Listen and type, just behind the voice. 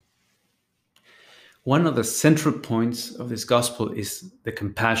One of the central points of this gospel is the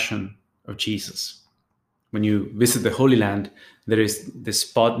compassion of Jesus. When you visit the Holy Land, there is this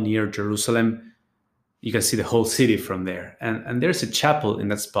spot near Jerusalem. You can see the whole city from there. And there's a chapel in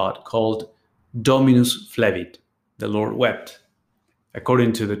that spot called Dominus Flevit, the Lord wept.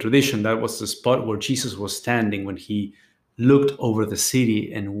 According to the tradition, that was the spot where Jesus was standing when he looked over the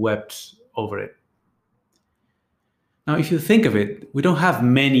city and wept over it. Now, if you think of it, we don't have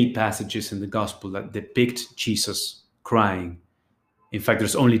many passages in the gospel that depict Jesus crying. In fact,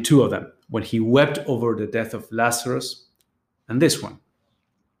 there's only two of them, when he wept over the death of Lazarus and this one.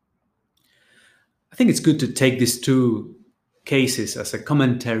 I think it's good to take these two cases as a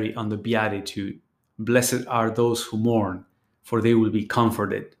commentary on the Beatitude. Blessed are those who mourn, for they will be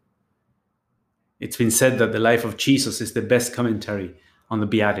comforted. It's been said that the life of Jesus is the best commentary on the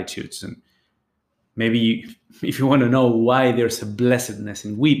Beatitudes. And maybe if you want to know why there's a blessedness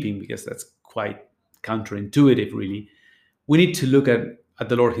in weeping, because that's quite counterintuitive, really, we need to look at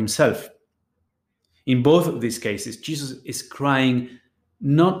the Lord himself. In both of these cases, Jesus is crying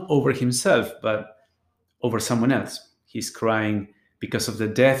not over himself, but over someone else. He's crying because of the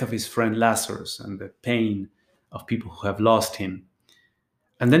death of his friend Lazarus and the pain of people who have lost him.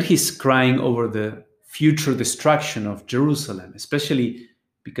 And then he's crying over the future destruction of Jerusalem, especially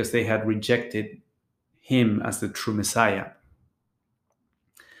because they had rejected him as the true Messiah.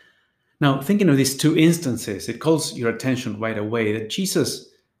 Now, thinking of these two instances, it calls your attention right away that Jesus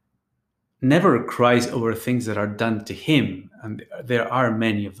never cries over things that are done to him, and there are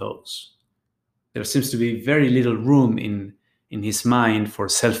many of those. There seems to be very little room in his mind for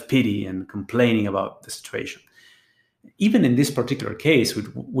self-pity and complaining about the situation. Even in this particular case,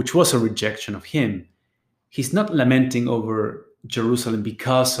 which was a rejection of him, he's not lamenting over Jerusalem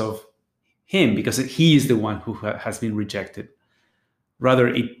because of him, because he is the one who has been rejected. Rather,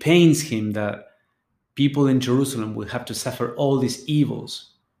 it pains him that people in Jerusalem will have to suffer all these evils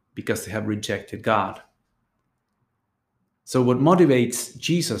because they have rejected God. So what motivates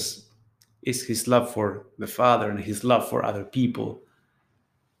Jesus is his love for the Father and his love for other people.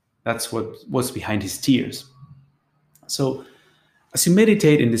 That's what was behind his tears. So as you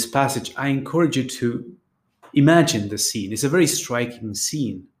meditate in this passage, I encourage you to imagine the scene. It's a very striking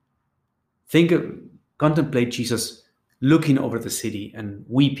scene. Contemplate Jesus looking over the city and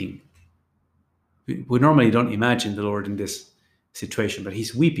weeping. We normally don't imagine the Lord in this situation, but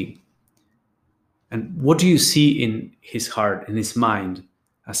he's weeping. And what do you see in his heart, in his mind,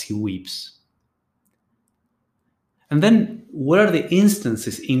 as he weeps? And then what are the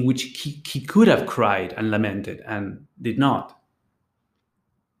instances in which he could have cried and lamented and did not?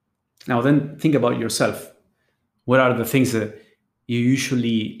 Now then think about yourself. What are the things that you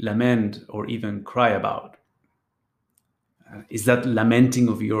usually lament or even cry about? Is that lamenting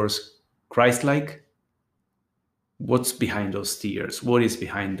of yours Christ-like? What's behind those tears? What is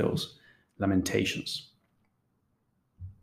behind those lamentations?